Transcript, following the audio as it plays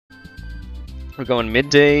We're going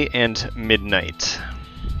midday and midnight.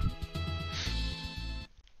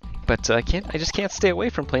 But I just can't stay away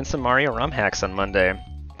from playing some Mario Rom Hacks on Monday.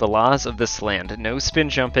 The laws of this land: no spin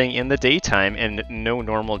jumping in the daytime and no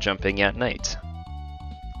normal jumping at night.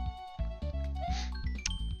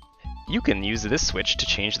 You can use this switch to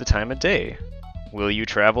change the time of day. Will you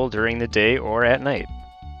travel during the day or at night?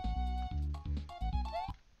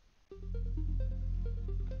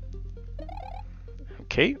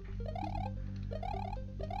 Okay.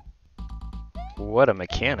 What a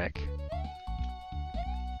mechanic.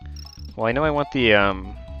 Well, I know I want the,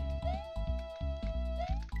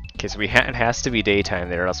 okay, so it has to be daytime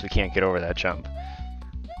there, or else we can't get over that jump.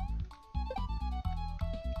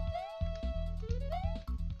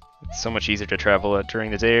 It's so much easier to travel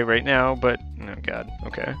during the day right now, but, oh god,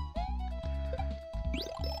 okay.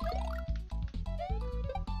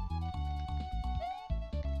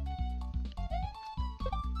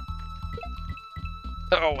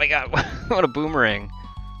 Oh my god, what a boomerang.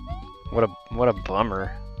 What a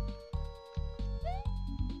bummer.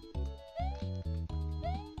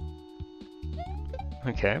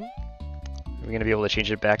 Okay. Are we going to be able to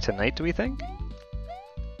change it back to night, do we think?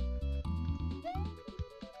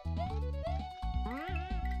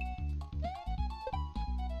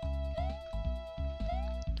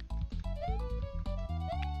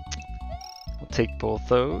 We'll take both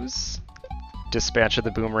those. Dispatch of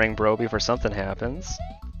the boomerang bro before something happens.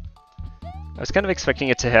 I was kind of expecting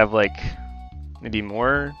it to have, like, maybe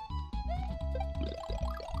more...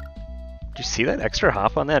 Did you see that extra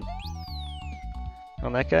hop on that?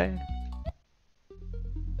 On that guy?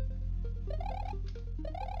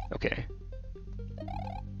 Okay.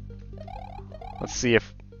 Let's see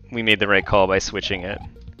if we made the right call by switching it.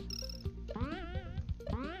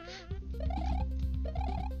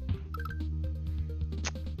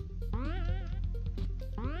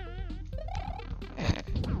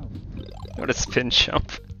 What a spin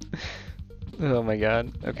jump. Oh my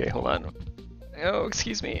god. Okay, hold on. Oh,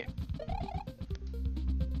 excuse me.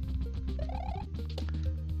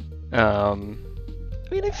 I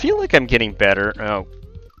mean, I feel like I'm getting better. Oh,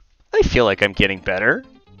 I feel like I'm getting better.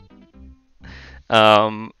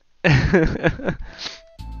 I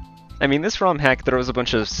mean, this ROM hack throws a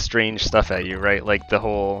bunch of strange stuff at you, right? Like the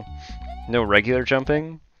whole no regular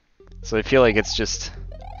jumping. So I feel like it's just...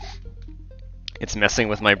 it's messing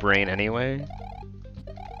with my brain anyway.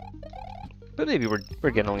 But maybe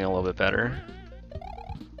we're getting a little bit better.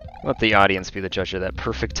 Let the audience be the judge of that.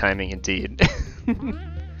 Perfect timing indeed.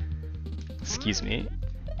 Excuse me.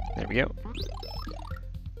 There we go.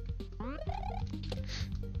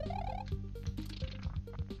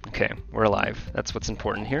 Okay, we're alive. That's what's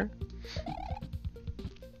important here.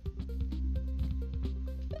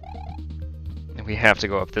 And we have to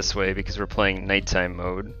go up this way because we're playing nighttime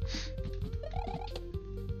mode.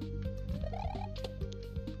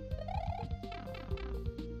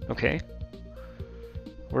 Okay.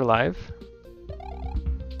 We're live.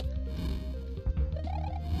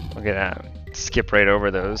 We're gonna skip right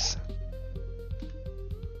over those.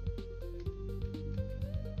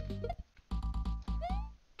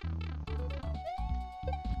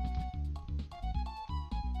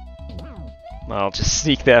 I'll just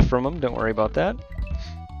sneak that from him, don't worry about that.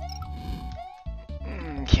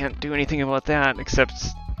 Can't do anything about that except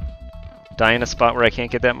die in a spot where I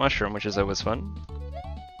can't get that mushroom, which is always fun.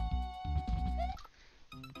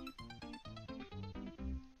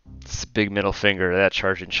 Big middle finger to that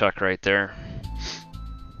charging Chuck right there.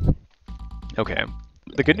 Okay.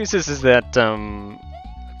 The good news is that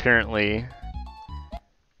apparently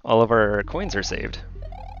all of our coins are saved.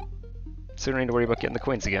 So we don't need to worry about getting the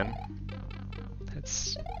coins again.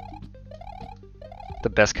 That's the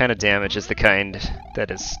best kind of damage is the kind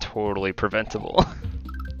that is totally preventable.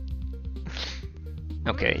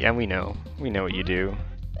 Okay, yeah, we know. We know what you do.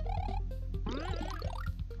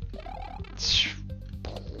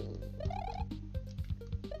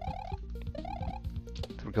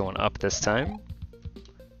 We're going up this time.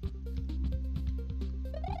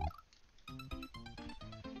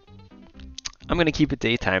 I'm gonna keep it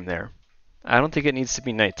daytime there. I don't think it needs to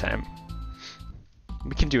be nighttime.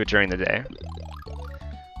 We can do it during the day.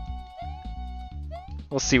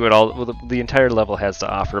 We'll see what the entire level has to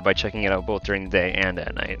offer by checking it out both during the day and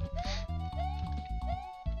at night.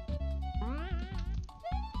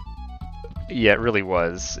 Yeah, it really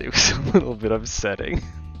was. It was a little bit upsetting.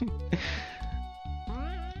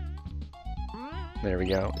 There we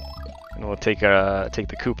go. And we'll take the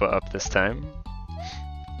Koopa up this time.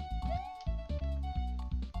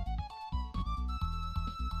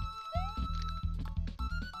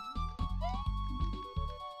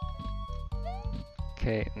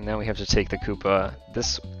 Okay, now we have to take the Koopa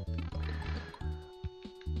this...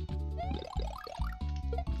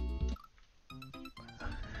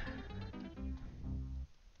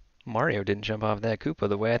 Mario didn't jump off that Koopa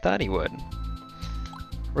the way I thought he would.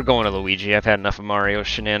 We're going to Luigi. I've had enough of Mario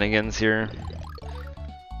shenanigans here.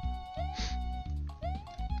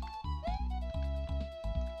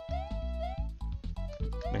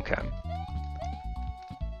 Okay.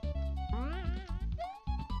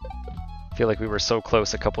 I feel like we were so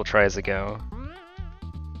close a couple tries ago.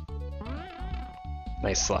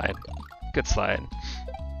 Nice slide. Good slide.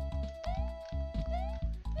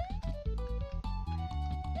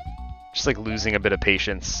 Just like losing a bit of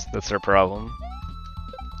patience. That's our problem.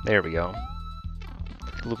 There we go.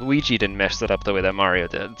 Luigi didn't mess it up the way that Mario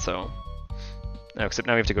did, so... Oh, except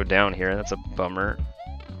now we have to go down here. That's a bummer.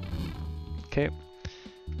 Okay.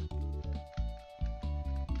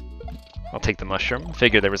 I'll take the mushroom.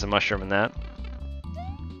 Figured there was a mushroom in that.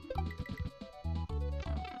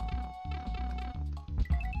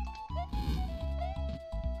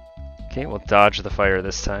 Okay, we'll dodge the fire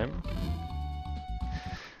this time.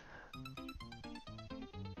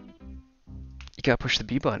 You gotta push the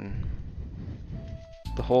B button.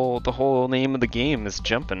 The whole name of the game is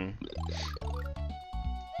jumping.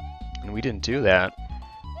 And we didn't do that.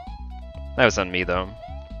 That was on me though.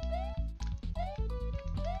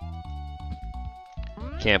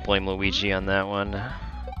 Can't blame Luigi on that one.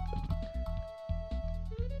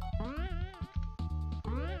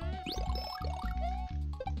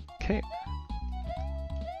 Okay.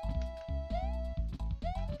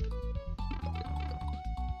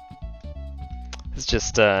 It's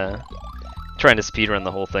just trying to speedrun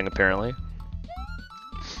the whole thing apparently.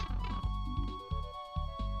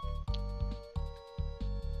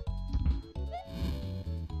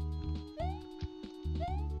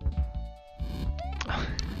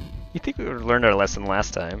 You think we would have learned our lesson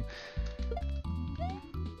last time?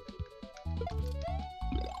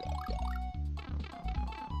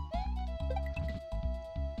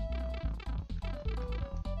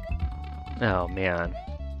 Oh man.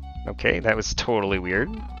 Okay, that was totally weird.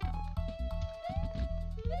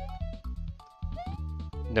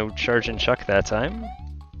 No charge and chuck that time.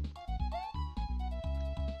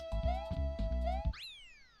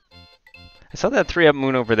 I saw that 3-up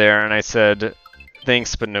moon over there and I said,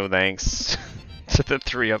 thanks, but no thanks to the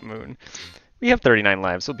 3-up moon. We have 39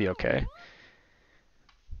 lives, we'll be okay.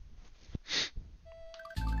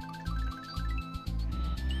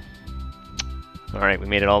 Alright, we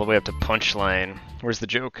made it all the way up to punchline. Where's the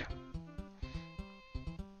joke?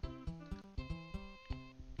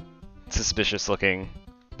 Suspicious looking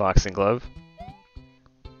boxing glove.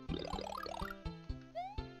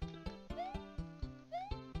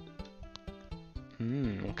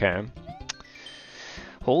 Okay.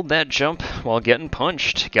 Hold that jump while getting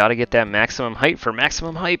punched. Gotta get that maximum height for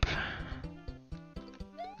maximum hype.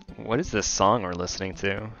 What is this song we're listening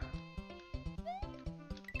to?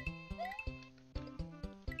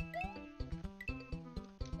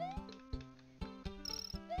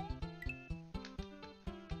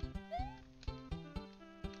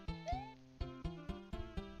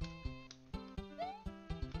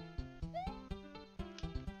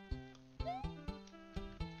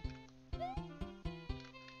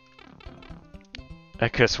 I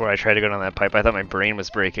could have swore I tried to go down that pipe. I thought my brain was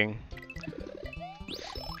breaking.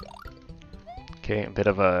 Okay, a bit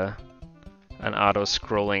of an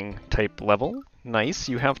auto-scrolling type level. Nice.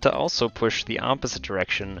 You have to also push the opposite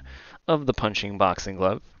direction of the punching boxing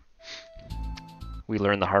glove. We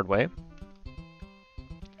learned the hard way.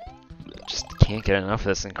 Just can't get enough of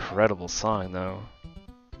this incredible song, though.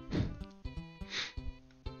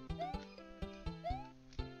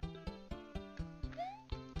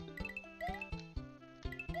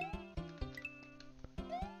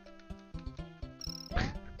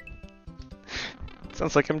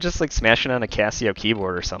 Sounds like I'm just like smashing on a Casio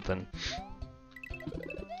keyboard or something.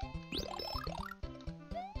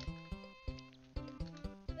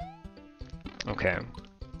 Okay.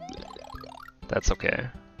 That's okay.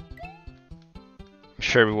 I'm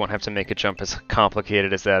sure we won't have to make a jump as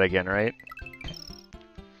complicated as that again, right?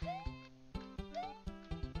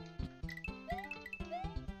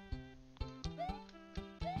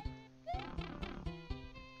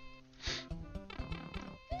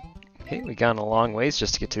 Okay, we gone a long ways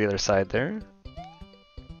just to get to the other side there.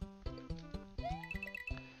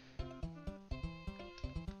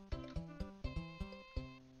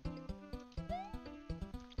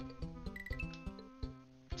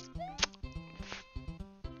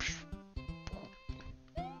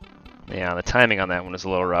 Yeah, the timing on that one was a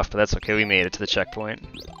little rough, but that's okay. We made it to the checkpoint.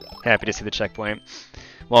 Happy to see the checkpoint.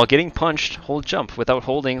 While getting punched, hold jump without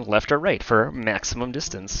holding left or right for maximum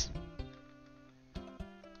distance.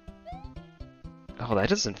 Oh, that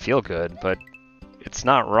doesn't feel good, but it's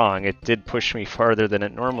not wrong. It did push me farther than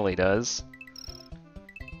it normally does.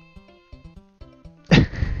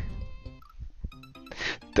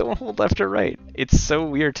 Don't hold left or right. It's so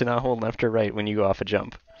weird to not hold left or right when you go off a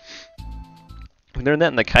jump. We learned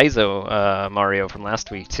that in the Kaizo Mario from last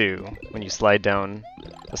week too. When you slide down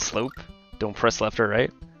a slope, don't press left or right.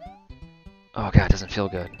 Oh god, it doesn't feel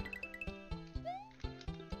good.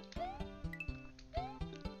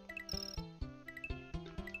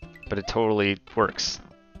 But it totally works.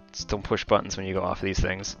 Just don't push buttons when you go off of these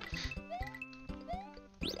things.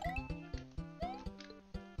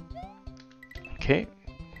 Okay,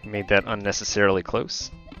 made that unnecessarily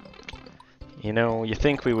close. You know, you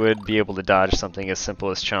think we would be able to dodge something as simple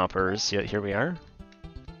as chompers, yet here we are.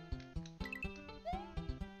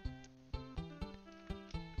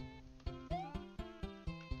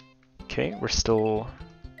 Okay, we're still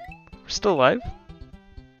alive.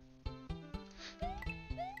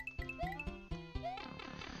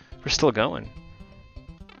 We're still going.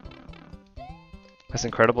 This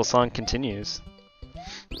incredible song continues.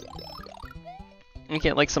 You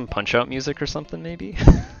get like some punch-out music or something, maybe?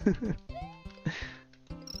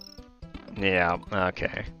 Yeah,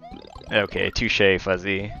 okay. Okay, touche,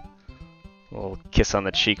 Fuzzy. A little kiss on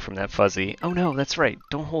the cheek from that Fuzzy. Oh no, that's right,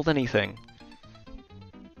 don't hold anything.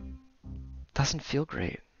 Doesn't feel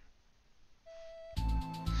great.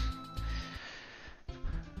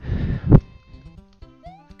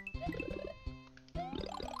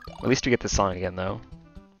 At least we get this song again, though.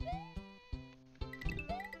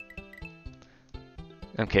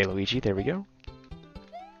 Okay, Luigi, there we go.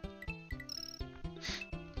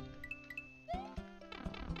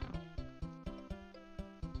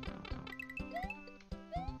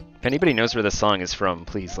 If anybody knows where this song is from,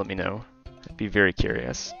 please let me know. I'd be very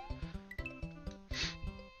curious.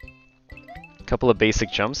 A couple of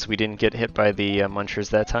basic jumps. We didn't get hit by the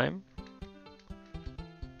munchers that time.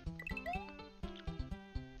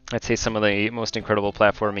 I'd say some of the most incredible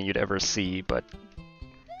platforming you'd ever see, but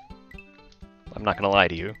I'm not gonna lie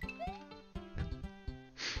to you.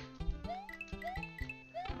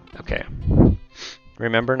 Okay.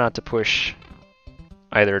 Remember not to push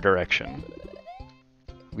either direction.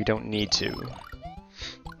 We don't need to.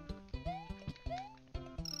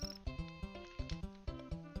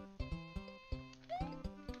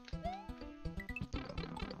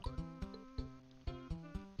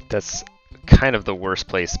 That's kind of the worst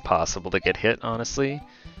place possible to get hit, honestly.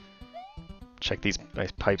 Check these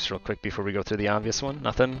nice pipes real quick before we go through the obvious one.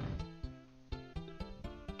 Nothing.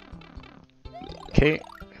 Okay,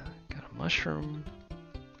 got a mushroom.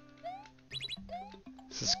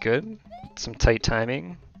 This is good. Some tight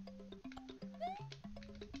timing.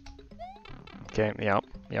 Okay, yep.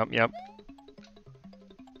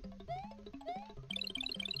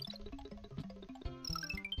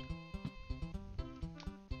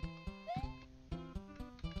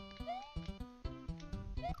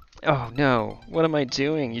 Oh no, what am I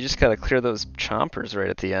doing? You just gotta clear those chompers right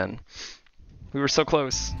at the end. We were so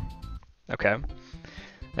close. Okay.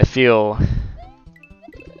 I feel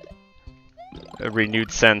a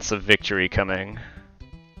renewed sense of victory coming.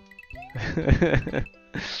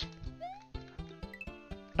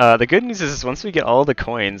 The good news is once we get all the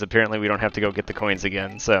coins, apparently we don't have to go get the coins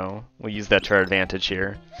again, so we'll use that to our advantage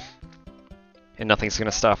here. And nothing's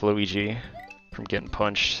gonna stop Luigi from getting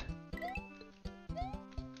punched.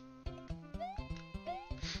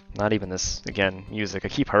 Not even this, again, music. I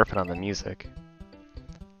keep harping on the music.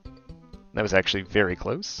 That was actually very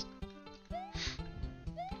close.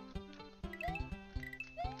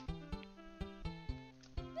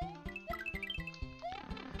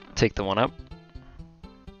 Take the one up.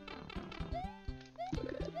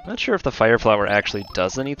 Not sure if the Fire Flower actually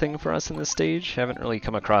does anything for us in this stage. Haven't really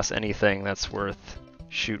come across anything that's worth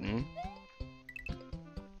shooting.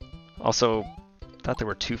 Also, thought there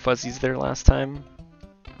were 2 fuzzies there last time.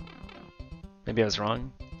 Maybe I was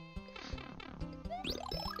wrong.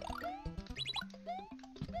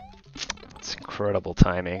 It's incredible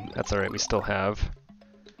timing. That's alright, we still have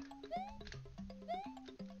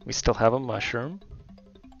a mushroom.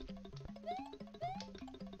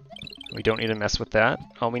 We don't need to mess with that.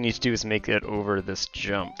 All we need to do is make it over this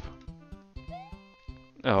jump.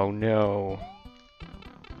 Oh no.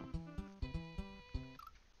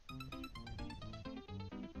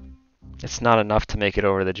 It's not enough to make it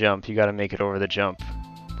over the jump. You gotta make it over the jump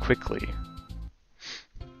quickly.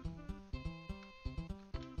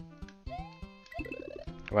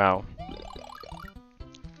 Wow.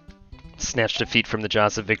 Snatched defeat from the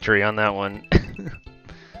jaws of victory on that one.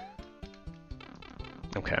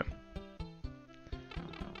 Okay.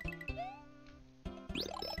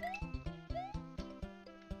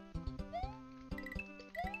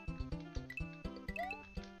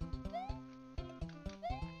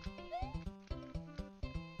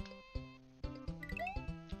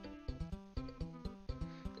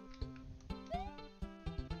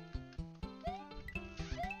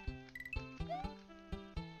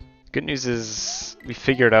 Good news is we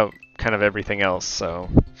figured out kind of everything else, so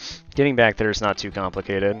getting back there is not too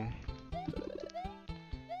complicated.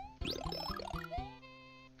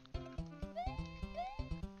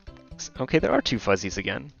 Okay, there are two fuzzies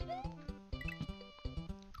again.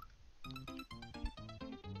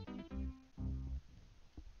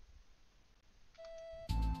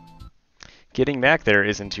 Getting back there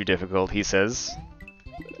isn't too difficult, he says.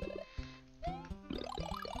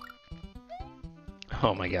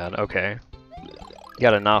 Oh my god, okay. You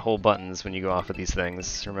gotta not hold buttons when you go off of these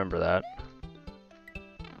things, remember that.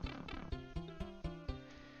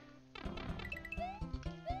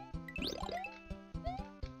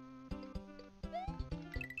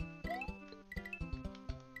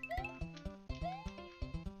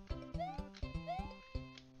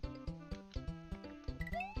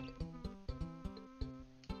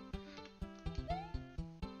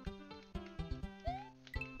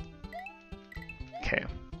 Okay.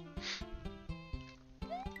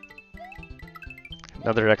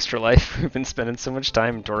 Another extra life. We've been spending so much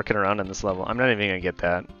time dorking around in this level. I'm not even gonna get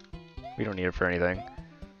that. We don't need it for anything.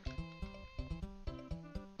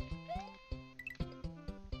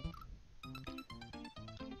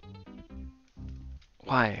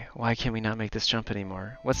 Why? Why can't we not make this jump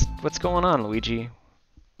anymore? What's going on, Luigi?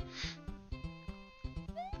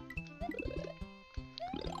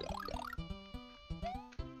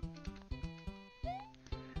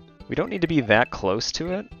 We don't need to be that close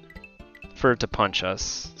to it for it to punch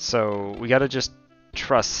us, so we gotta just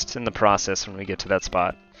trust in the process when we get to that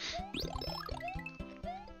spot.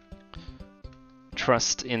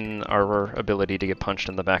 Trust in our ability to get punched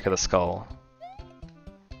in the back of the skull.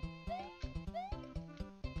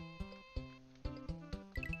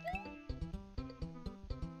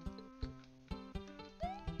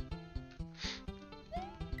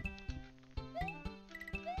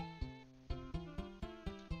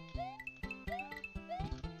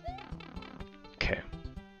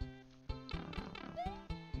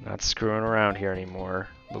 Not screwing around here anymore,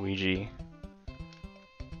 Luigi.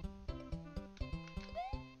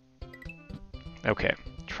 Okay,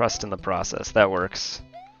 trust in the process. That works.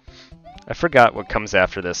 I forgot what comes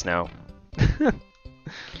after this now.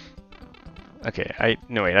 Okay,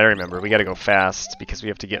 no wait, I remember. We gotta go fast because we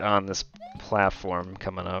have to get on this platform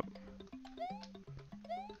coming up.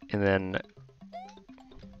 And then...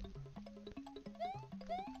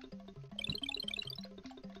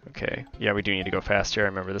 Okay, yeah, we do need to go faster. I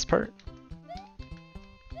remember this part.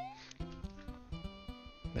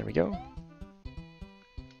 There we go.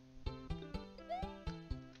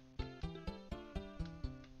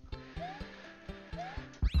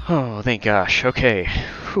 Oh, thank gosh. Okay.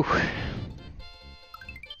 Whew.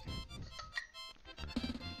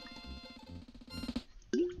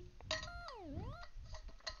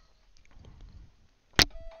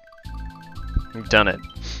 We've done it.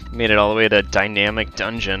 Made it all the way to Dynamic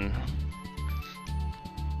Dungeon.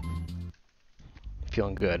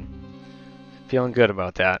 Feeling good. Feeling good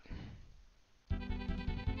about that.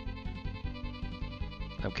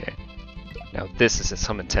 Okay. Now this is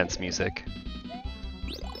some intense music.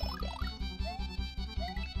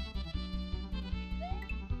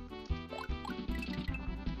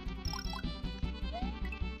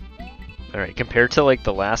 Alright, compared to like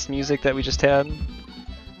the last music that we just had.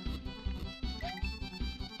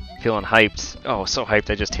 Feeling hyped. Oh, so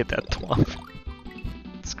hyped I just hit that thwomp.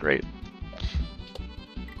 It's great.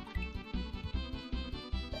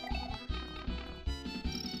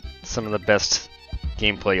 Some of the best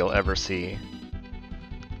gameplay you'll ever see.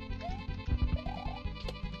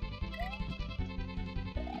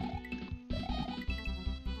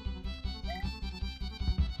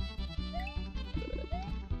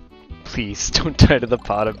 Please, don't die to the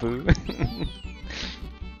pot-a-boo.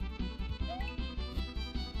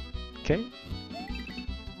 Okay.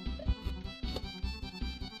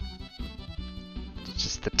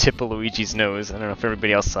 Just the tip of Luigi's nose. I don't know if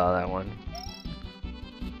everybody else saw that one.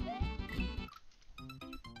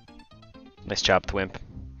 Nice job, Thwimp.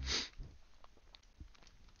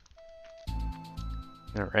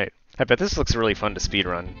 Alright. I bet this looks really fun to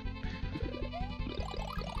speedrun.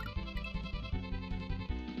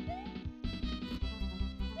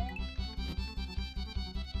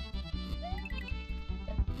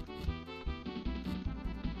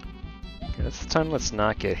 This time, let's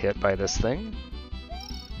not get hit by this thing.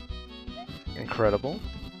 Incredible.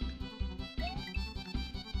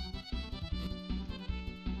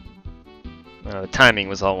 The timing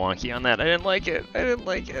was all wonky on that. I didn't like it. I didn't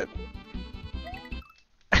like it.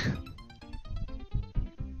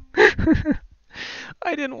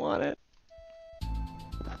 I didn't want it.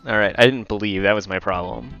 Alright, I didn't believe. That was my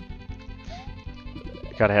problem.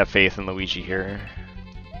 Gotta have faith in Luigi here.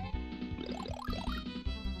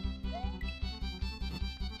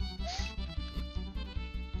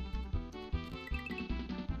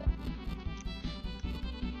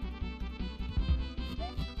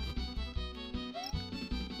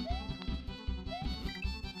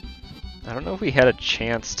 I don't know if we had a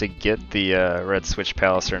chance to get the Red Switch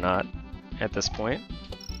Palace or not at this point.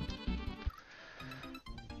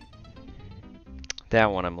 That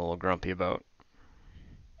one I'm a little grumpy about.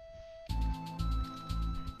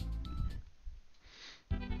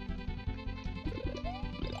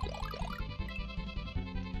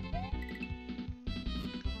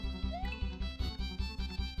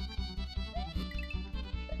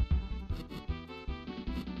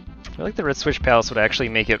 I feel like the Red Switch Palace would actually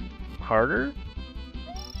make it harder.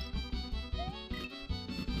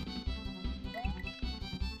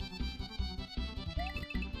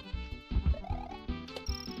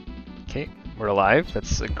 Okay, we're alive.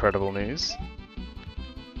 That's incredible news.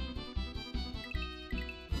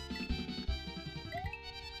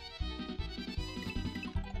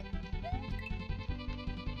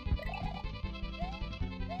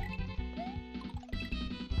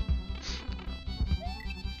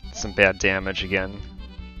 Some bad damage again.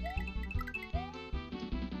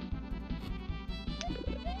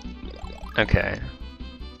 Okay.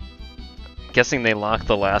 Guessing they locked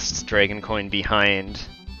the last dragon coin behind.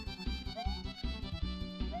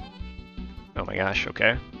 Oh my gosh,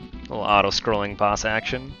 okay. A little auto-scrolling boss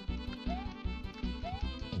action.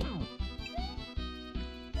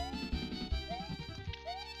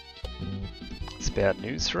 It's bad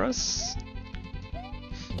news for us.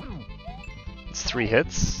 It's 3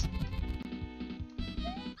 hits.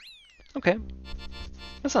 Okay.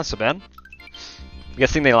 That's not so bad. I'm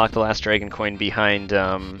guessing they locked the last dragon coin behind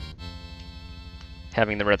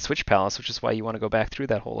having the Red Switch Palace, which is why you want to go back through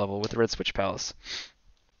that whole level with the Red Switch Palace.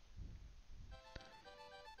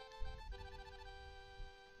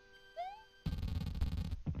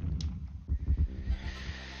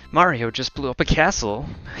 Mario just blew up a castle.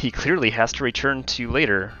 He clearly has to return to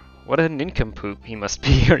later. What a nincompoop he must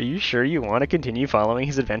be. Are you sure you want to continue following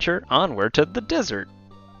his adventure? Onward to the desert!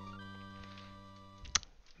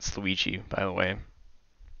 It's Luigi, by the way.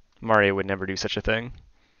 Mario would never do such a thing.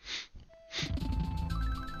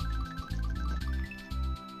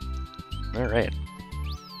 Alright.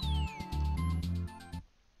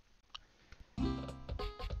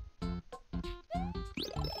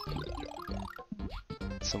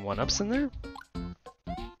 Some 1-ups in there?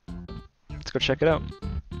 Let's go check it out.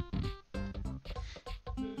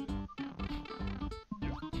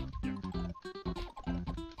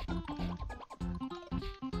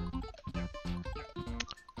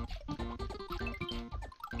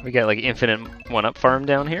 We got like infinite 1-up farm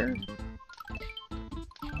down here.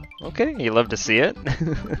 Okay, you love to see it.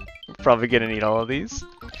 Probably gonna need all of these.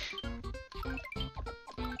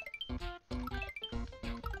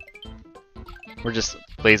 We're just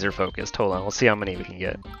laser focused. Hold on, we'll see how many we can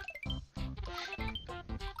get.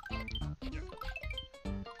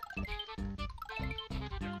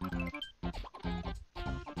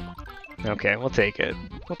 Okay, we'll take it.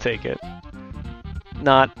 We'll take it.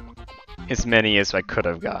 Not as many as I could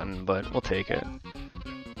have gotten, but we'll take it.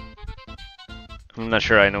 I'm not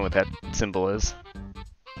sure I know what that symbol is.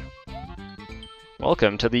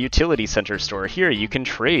 Welcome to the Utility Center store. Here you can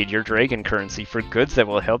trade your dragon currency for goods that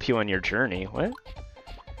will help you on your journey. What?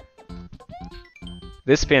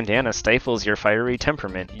 This bandana stifles your fiery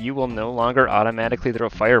temperament. You will no longer automatically throw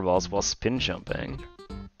fireballs while spin jumping.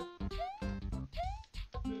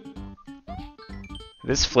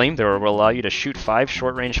 This flamethrower will allow you to shoot 5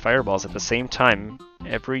 short-range fireballs at the same time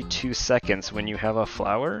every 2 seconds when you have a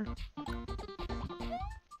flower?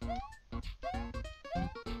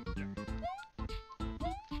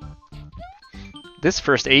 This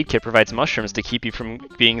first aid kit provides mushrooms to keep you from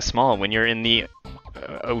being small when you're in the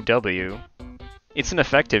OW. It's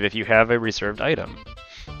ineffective if you have a reserved item.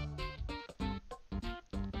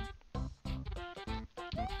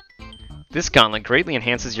 This gauntlet greatly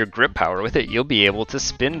enhances your grip power. With it, you'll be able to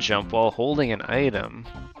spin jump while holding an item.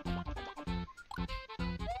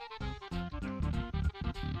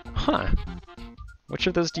 Huh. Which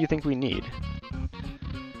of those do you think we need?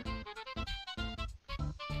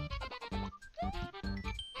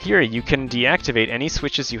 Here, you can deactivate any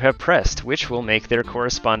switches you have pressed, which will make their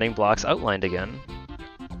corresponding blocks outlined again.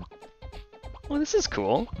 Well, this is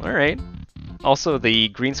cool. Alright. Also, the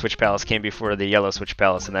green switch palace came before the yellow switch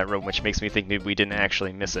palace in that room, which makes me think maybe we didn't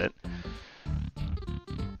actually miss it.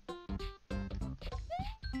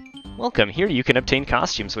 Welcome. Here you can obtain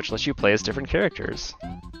costumes, which let you play as different characters.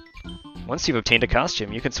 Once you've obtained a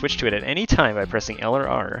costume, you can switch to it at any time by pressing L or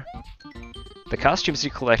R. The costumes you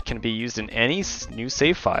collect can be used in any new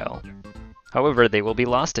save file. However, they will be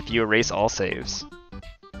lost if you erase all saves.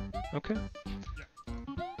 Okay.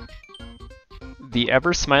 The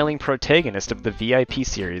ever-smiling protagonist of the VIP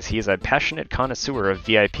series, he is a passionate connoisseur of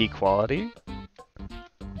VIP quality.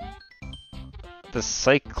 The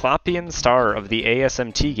Cyclopean star of the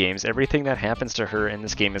ASMT games, everything that happens to her in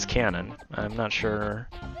this game is canon. I'm not sure...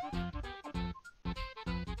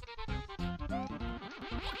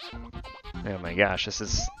 Oh my gosh, this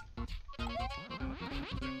is...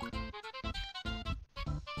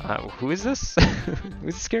 who is this?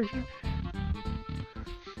 Who's this character?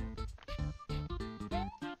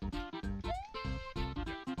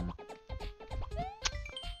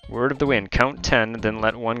 Word of the wind, count 10, then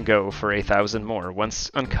let one go for 1,000 more. Once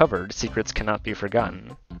uncovered, secrets cannot be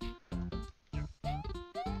forgotten.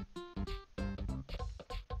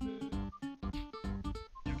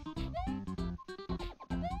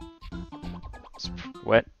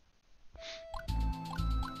 What?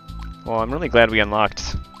 Well, I'm really glad we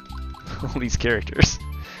unlocked all these characters.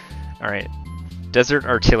 Alright, Desert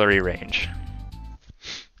Artillery Range.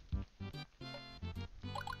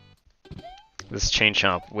 This chain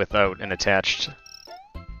chomp without an attached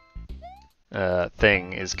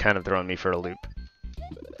thing is kind of throwing me for a loop.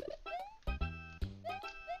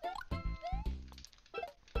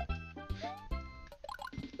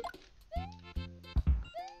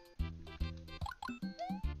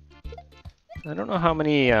 I don't know how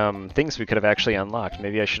many things we could have actually unlocked.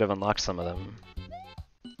 Maybe I should have unlocked some of them.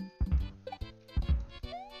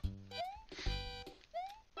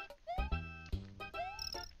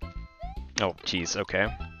 Oh, geez, okay.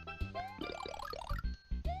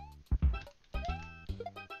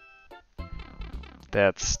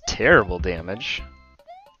 That's terrible damage.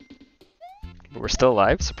 But we're still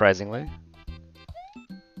alive, surprisingly.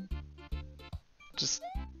 Just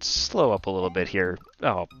slow up a little bit here.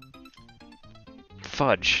 Oh.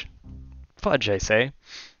 Fudge. Fudge, I say.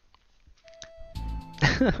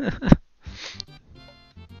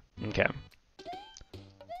 Okay.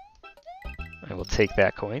 I will take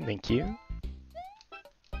that coin, thank you.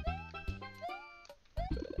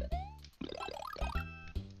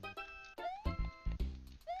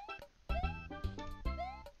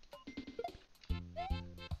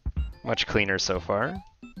 Much cleaner so far.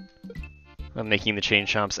 I'm making the chain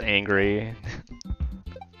chomps angry.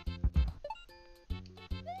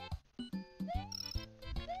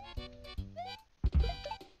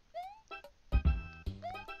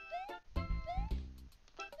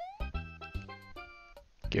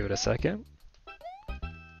 Give it a second.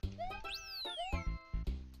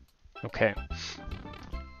 Okay.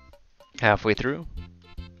 Halfway through.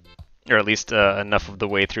 Or at least enough of the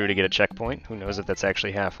way through to get a checkpoint. Who knows if that's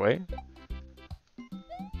actually halfway.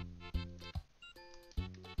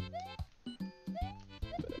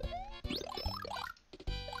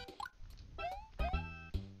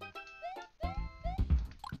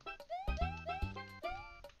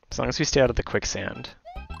 As long as we stay out of the quicksand,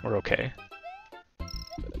 we're okay.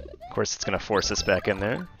 Of course, it's going to force us back in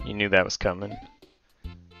there. You knew that was coming.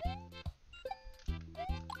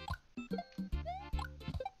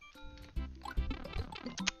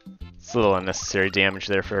 It's a little unnecessary damage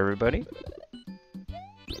there for everybody.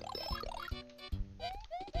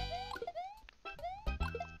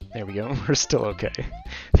 There we go. We're still okay.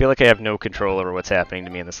 I feel like I have no control over what's happening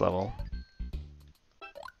to me in this level.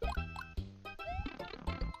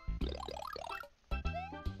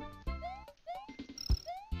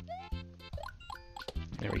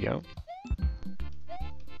 There we go.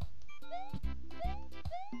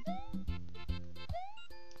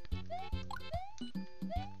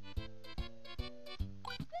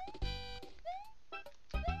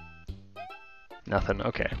 Nothing,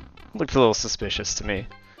 okay. Looked a little suspicious to me.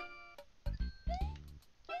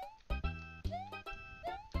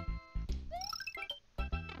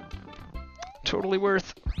 Totally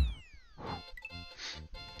worth.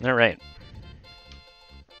 Alright.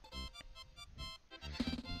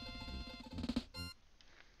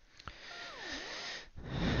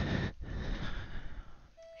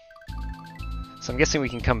 So I'm guessing we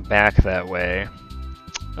can come back that way.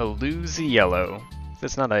 A Luzy Yellow.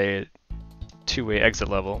 That's not a two-way exit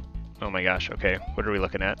level. Oh my gosh, okay. What are we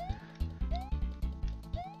looking at?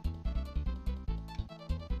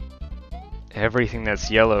 Everything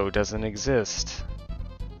that's yellow doesn't exist.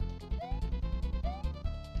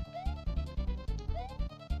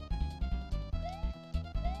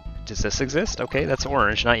 Does this exist? Okay, that's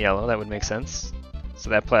orange, not yellow. That would make sense. So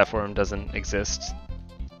that platform doesn't exist.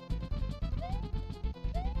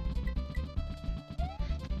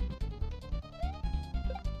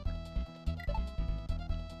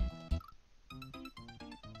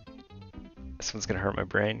 This one's gonna hurt my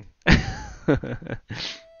brain.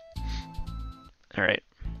 Alright.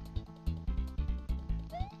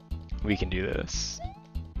 We can do this.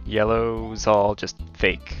 Yellow's all just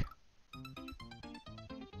fake.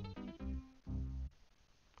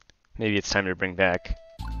 Maybe it's time to bring back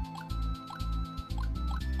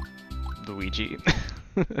Luigi.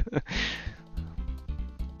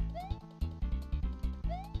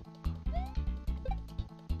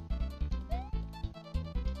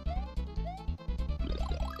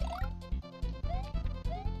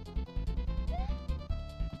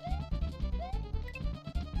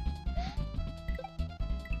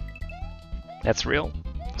 That's real?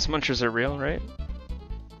 Those munchers are real, right?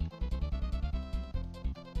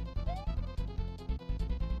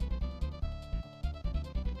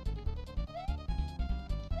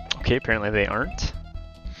 Okay, apparently they aren't.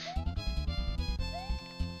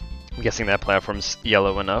 I'm guessing that platform's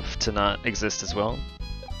yellow enough to not exist as well.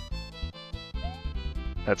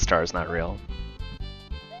 That star's not real.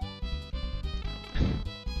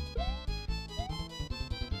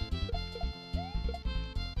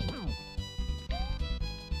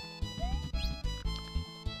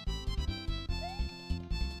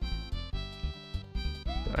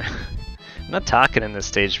 I'm not talking in this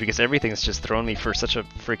stage because everything's just thrown me for such a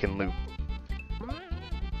freaking loop.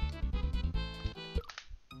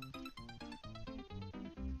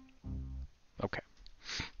 Okay.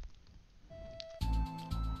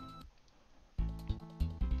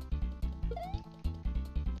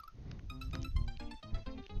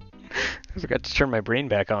 I forgot to turn my brain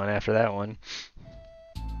back on after that one.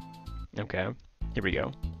 Okay, here we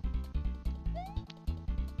go.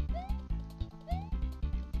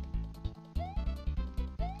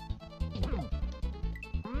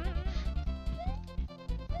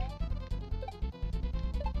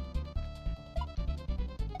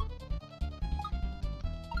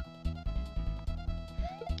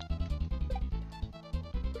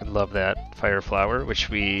 I love that fire flower, which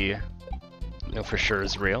we know for sure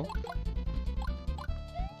is real.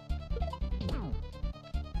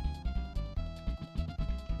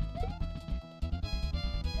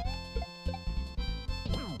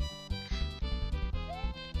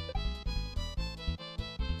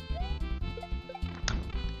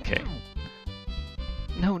 Okay.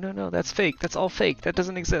 No, no, no, that's fake. That's all fake. That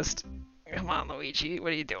doesn't exist. Come on, Luigi,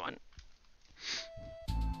 what are you doing?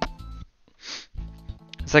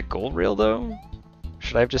 Is that gold real, though?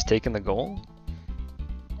 Should I have just taken the goal?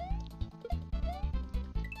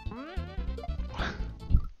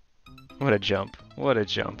 What a jump. What a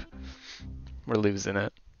jump. We're losing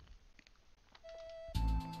it.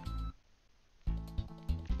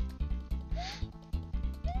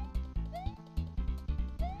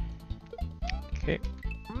 Okay.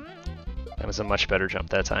 That was a much better jump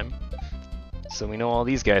that time. So we know all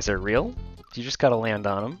these guys are real. You just gotta land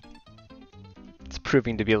on them. It's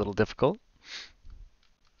proving to be a little difficult.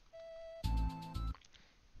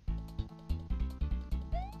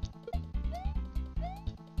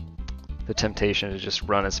 The temptation to just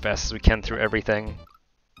run as fast as we can through everything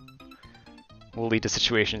will lead to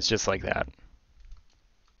situations just like that.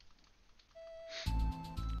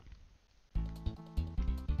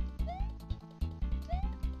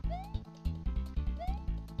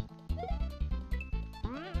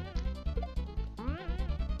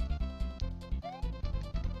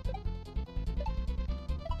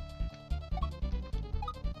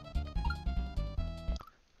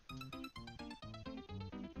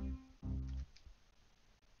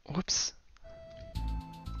 Whoops.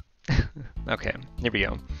 Okay, here we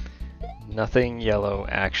go. Nothing yellow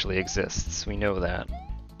actually exists. We know that.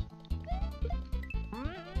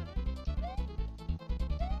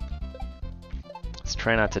 Let's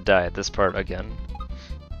try not to die at this part again.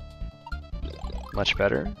 Much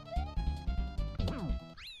better.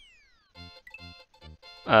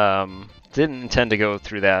 Didn't intend to go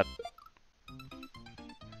through that.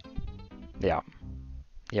 Yeah.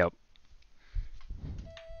 Yep.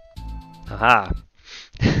 Aha!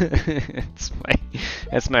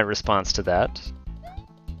 That's my response to that.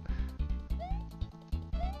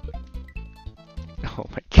 Oh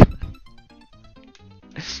my god.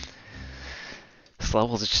 This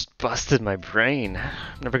level's just busted my brain.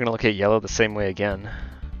 I'm never gonna look at yellow the same way again.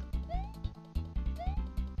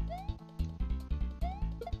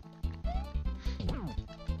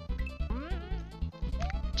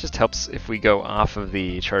 Just helps if we go off of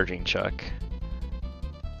the charging chuck.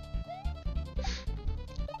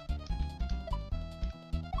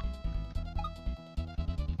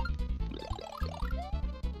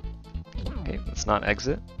 Okay, let's not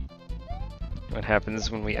exit. What happens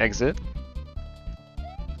when we exit?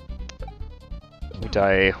 We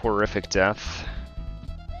die a horrific death.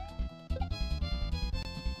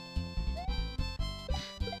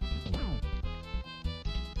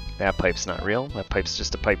 That pipe's not real. That pipe's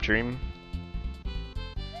just a pipe dream.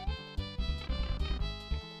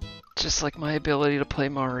 Just like my ability to play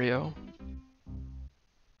Mario.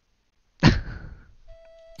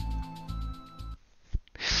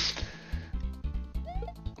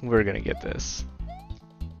 We're gonna get this.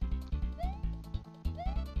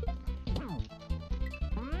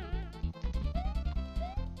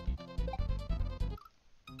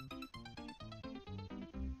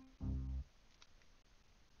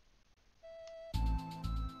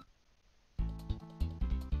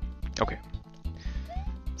 Okay.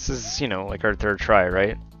 This is, you know, like our third try,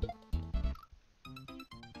 right?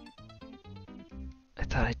 I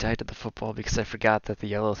thought I died to the football because I forgot that the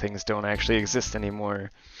yellow things don't actually exist anymore.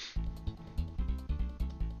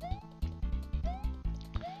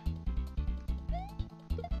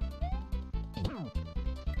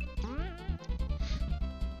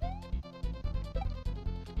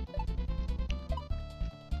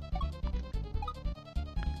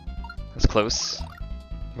 That's close.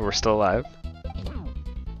 But we're still alive.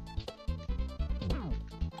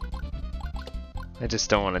 I just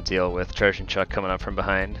don't want to deal with Charging Chuck coming up from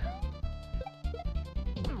behind.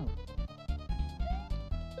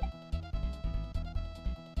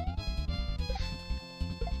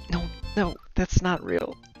 No, no, that's not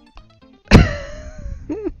real.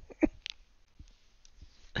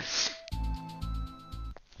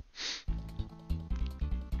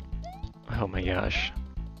 Oh my gosh.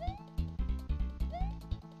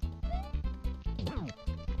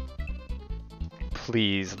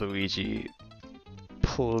 Please, Luigi.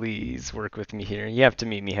 Please work with me here. You have to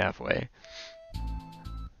meet me halfway.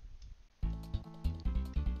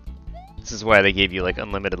 This is why they gave you like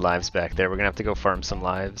unlimited lives back there. We're gonna have to go farm some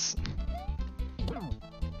lives.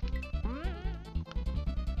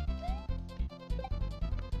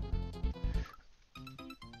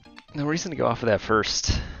 No reason to go off of that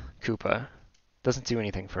first Koopa. Doesn't do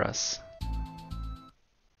anything for us.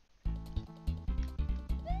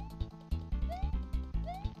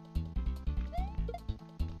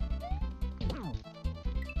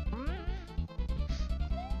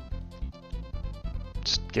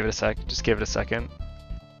 Give it a sec. Just give it a second.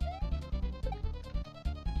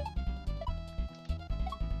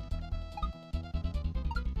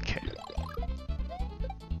 Okay.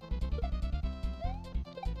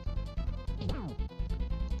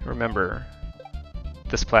 Remember,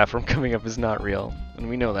 this platform coming up is not real, and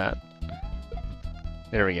we know that.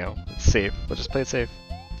 There we go. It's safe. Let's just play it safe.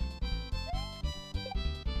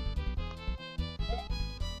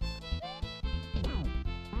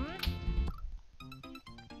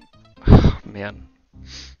 Man.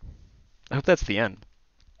 I hope that's the end.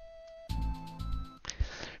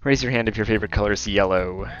 Raise your hand if your favorite color is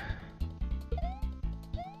yellow.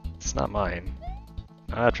 It's not mine.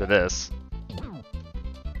 Not after this.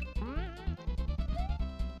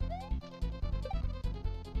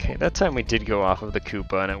 Okay, that time we did go off of the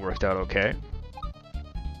Koopa and it worked out okay.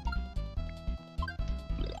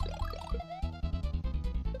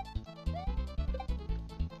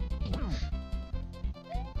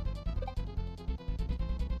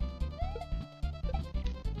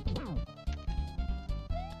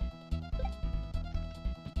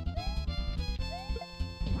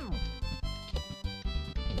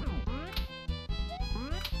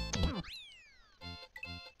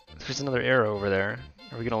 There's another arrow over there.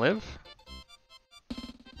 Are we gonna live?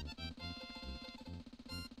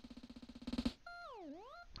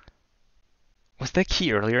 Was that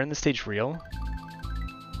key earlier in the stage real?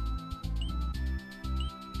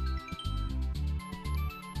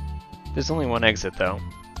 There's only one exit though.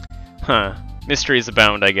 Huh. Mysteries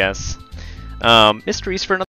abound, I guess. Mysteries for another